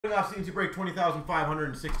Off CNC break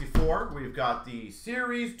 20,564. We've got the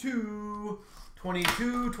Series 2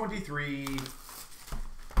 22-23.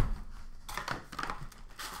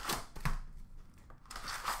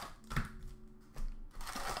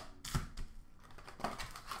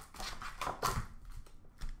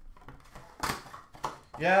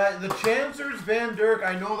 Yeah, the Chancers, Van Dirk,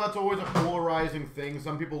 I know that's always a polarizing thing.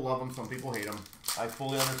 Some people love them, some people hate them. I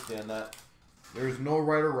fully understand that. There's no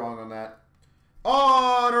right or wrong on that.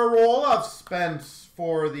 On a roll of Spence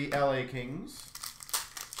for the LA Kings.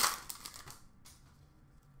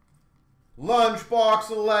 Lunchbox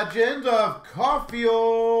Legend of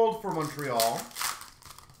Caulfield for Montreal.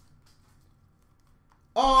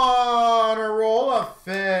 On a roll of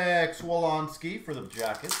Fix Wolonski for the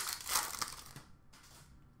Jackets.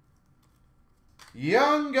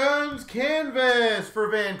 Young Guns Canvas for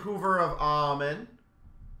Vancouver of Amen.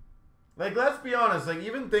 Like, let's be honest, like,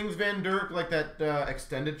 even things Van Dirk, like that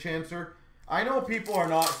extended Chancer, I know people are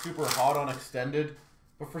not super hot on extended,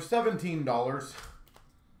 but for $17,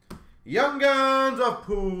 Young Guns of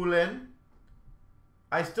Poulin,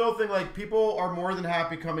 I still think, like, people are more than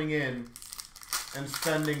happy coming in and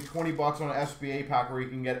spending 20 bucks on an SBA pack where you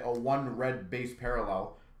can get a one red base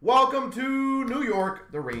parallel. Welcome to New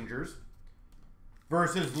York, the Rangers,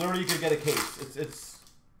 versus literally you could get a case. It's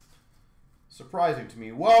surprising to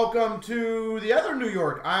me. Welcome to the other New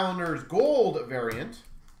York Islanders gold variant.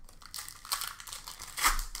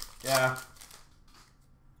 Yeah.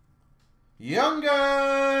 Young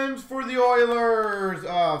Guns for the Oilers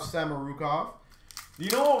of Samorukov.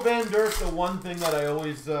 You know what, Van Dirk, the one thing that I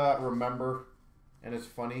always remember, and it's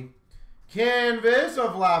funny, Canvas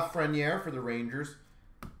of Lafreniere for the Rangers,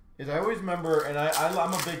 is I always remember, and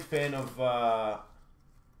I'm a big fan of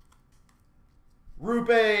Rupe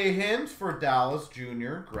Hint for Dallas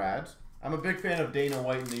Jr. grads. I'm a big fan of Dana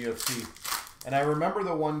White in the UFC. And I remember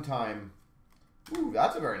the one time. Ooh,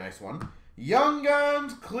 that's a very nice one. Young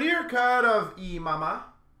Guns Clear Cut of Imama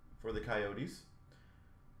for the Coyotes.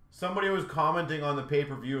 Somebody was commenting on the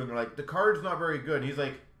pay-per-view and they're like, the card's not very good. And he's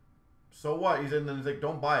like, so what? He's like,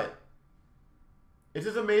 don't buy it. It's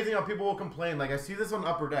just amazing how people will complain. Like, I see this on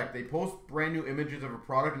Upper Deck. They post brand new images of a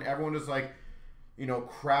product and everyone is like, you know,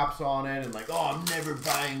 craps on it and like, oh, I'm never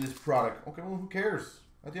buying this product. Okay, well, who cares?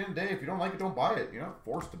 At the end of the day, if you don't like it, don't buy it. You're not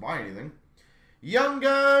forced to buy anything. Young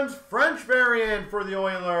Guns French variant for the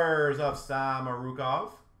Oilers of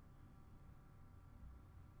Samorukov.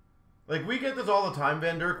 Like, we get this all the time,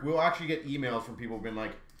 Van Dirk. We'll actually get emails from people being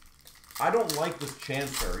like, I don't like this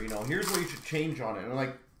Chancer. You know, here's what you should change on it. And we're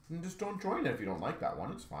like, just don't join it if you don't like that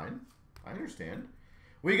one. It's fine. I understand.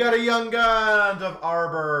 We got a Young Guns of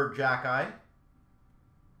Arbor Jackeye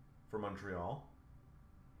for Montreal.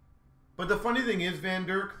 But the funny thing is, Van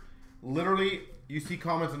Dirk, literally, you see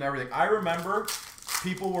comments on everything. I remember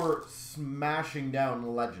people were smashing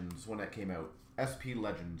down Legends when that came out. SP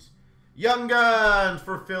Legends. Young Guns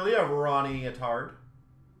for Philly of Ronnie Attard.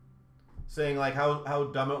 Saying, like,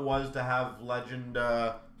 how dumb it was to have Legend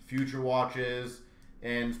Future Watches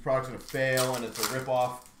and his product's going to fail and it's a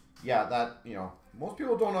ripoff. Yeah, that, you know, most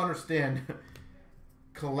people don't understand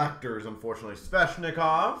collectors, unfortunately.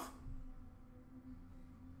 Sveshnikov,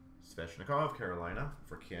 Carolina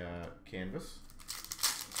for Canvas.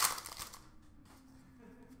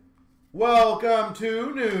 Welcome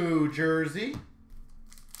to New Jersey.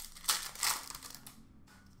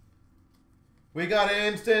 We got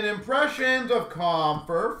instant impressions of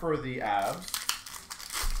Comfer for the Avs.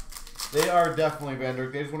 They are definitely Van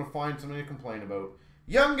Dirk. They just want to find something to complain about.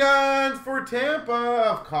 Young Guns for Tampa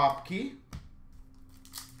of Kopke.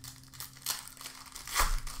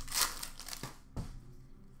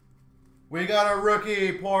 We got a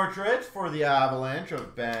rookie portrait for the Avalanche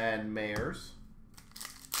of Ben Mayers.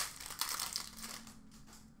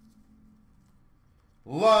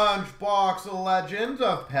 Lunchbox Legends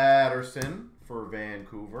of Patterson for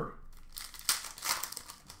Vancouver.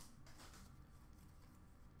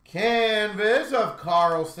 Canvas of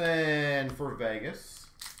Carlson for Vegas.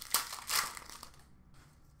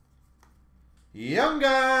 Young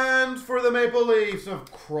Guns for the Maple Leafs of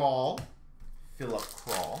Krall, Philip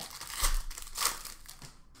Krall.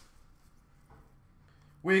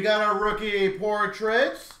 We got a rookie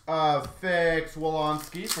portrait of Fix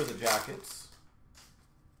Wolonski for the Jackets.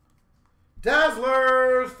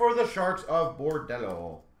 Dazzlers for the Sharks of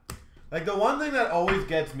Bordello. Like, the one thing that always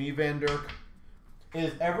gets me, Van Dirk,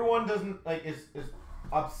 is everyone doesn't, like, is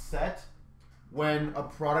upset when a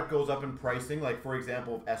product goes up in pricing. Like, for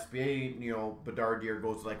example, if SBA, you know, Bedard Deer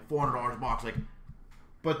goes to, like, $400 a box. Like,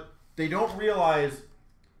 but they don't realize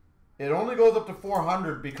It only goes up to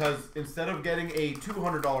 400 because instead of getting a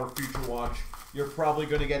 $200 future watch, you're probably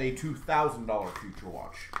going to get a $2,000 future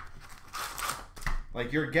watch.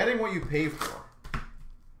 Like, you're getting what you pay for.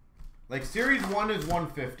 Like, Series 1 is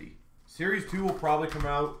 150. Series 2 will probably come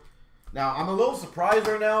out. Now, I'm a little surprised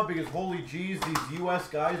right now because, holy jeez, these US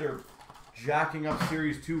guys are jacking up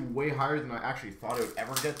Series 2 way higher than I actually thought it would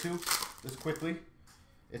ever get to this quickly.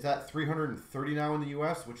 It's at 330 now in the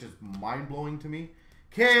US, which is mind-blowing to me.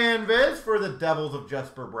 Canvas for the Devils of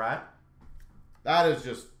Jesper Bratt. That is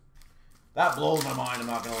just... that blows my mind, I'm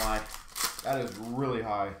not going to lie. That is really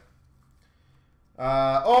high.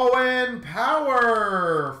 Owen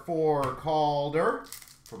Power for Calder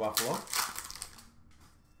for Buffalo.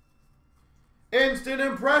 Instant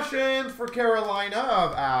Impressions for Carolina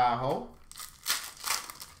of Aho.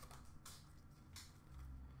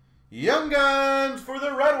 Young Guns for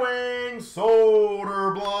the Red Wings,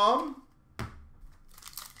 Soderblom.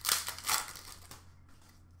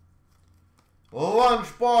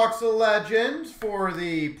 Lunchbox Legends for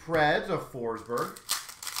the Preds of Forsberg.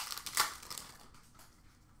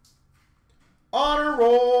 Honor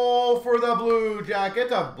Roll for the Blue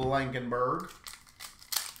Jackets of Blankenberg.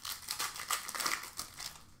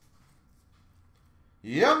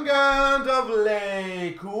 Young Guns of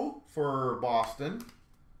Leiku for Boston.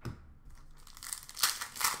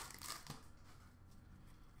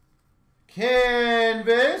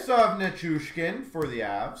 Canvas of Nichushkin for the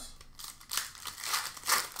Avs.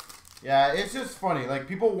 Yeah, it's just funny. Like,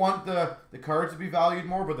 people want the cards to be valued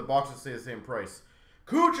more, but the boxes stay the same price.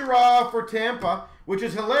 Kucherov for Tampa, which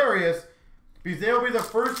is hilarious because they'll be the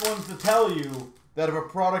first ones to tell you that if a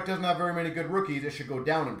product doesn't have very many good rookies, it should go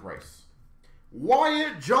down in price.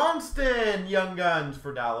 Wyatt Johnston, Young Guns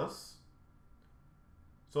for Dallas.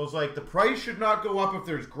 So it's like the price should not go up if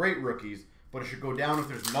there's great rookies, but it should go down if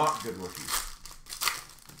there's not good rookies.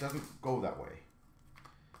 It doesn't go that way.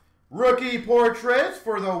 Rookie Portraits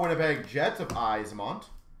for the Winnipeg Jets of Eismont.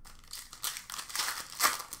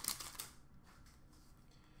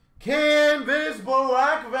 Canvas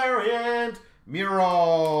Black Variant,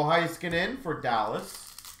 Miro Heiskanen for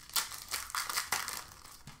Dallas.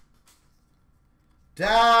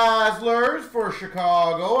 Dazzlers for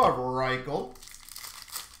Chicago of Reichel.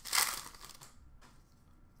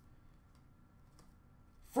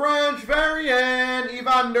 French Variant,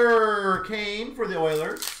 Evander Kane for the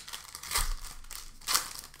Oilers.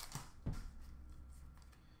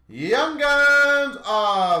 Young Guns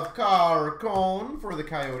of Carcone for the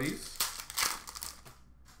Coyotes.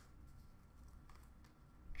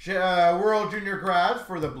 World Junior Grads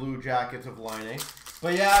for the Blue Jackets of Line.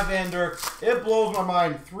 But yeah, Vander, it blows my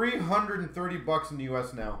mind. $330 in the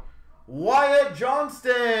US now. Wyatt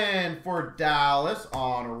Johnston for Dallas,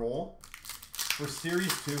 Honor Roll for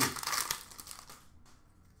Series 2.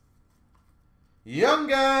 Young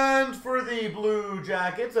Guns for the Blue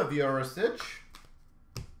Jackets of Jurisic.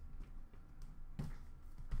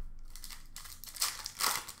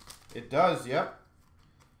 It does, yep.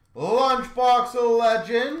 Lunchbox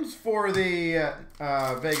Legends for the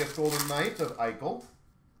Vegas Golden Knights of Eichel.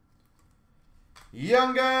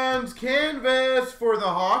 Young Guns Canvas for the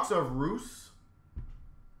Hawks of Roos.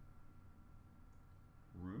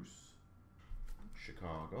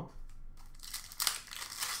 Chicago.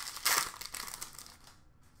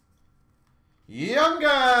 Young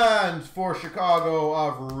Guns for Chicago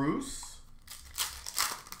of Roos.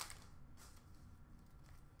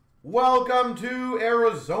 Welcome to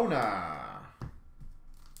Arizona.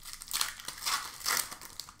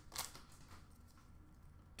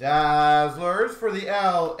 Dazzlers for the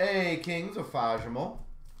LA Kings of Fajimo.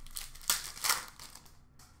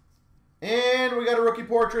 And we got a rookie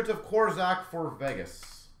portrait of Korzak for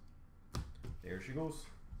Vegas. There she goes.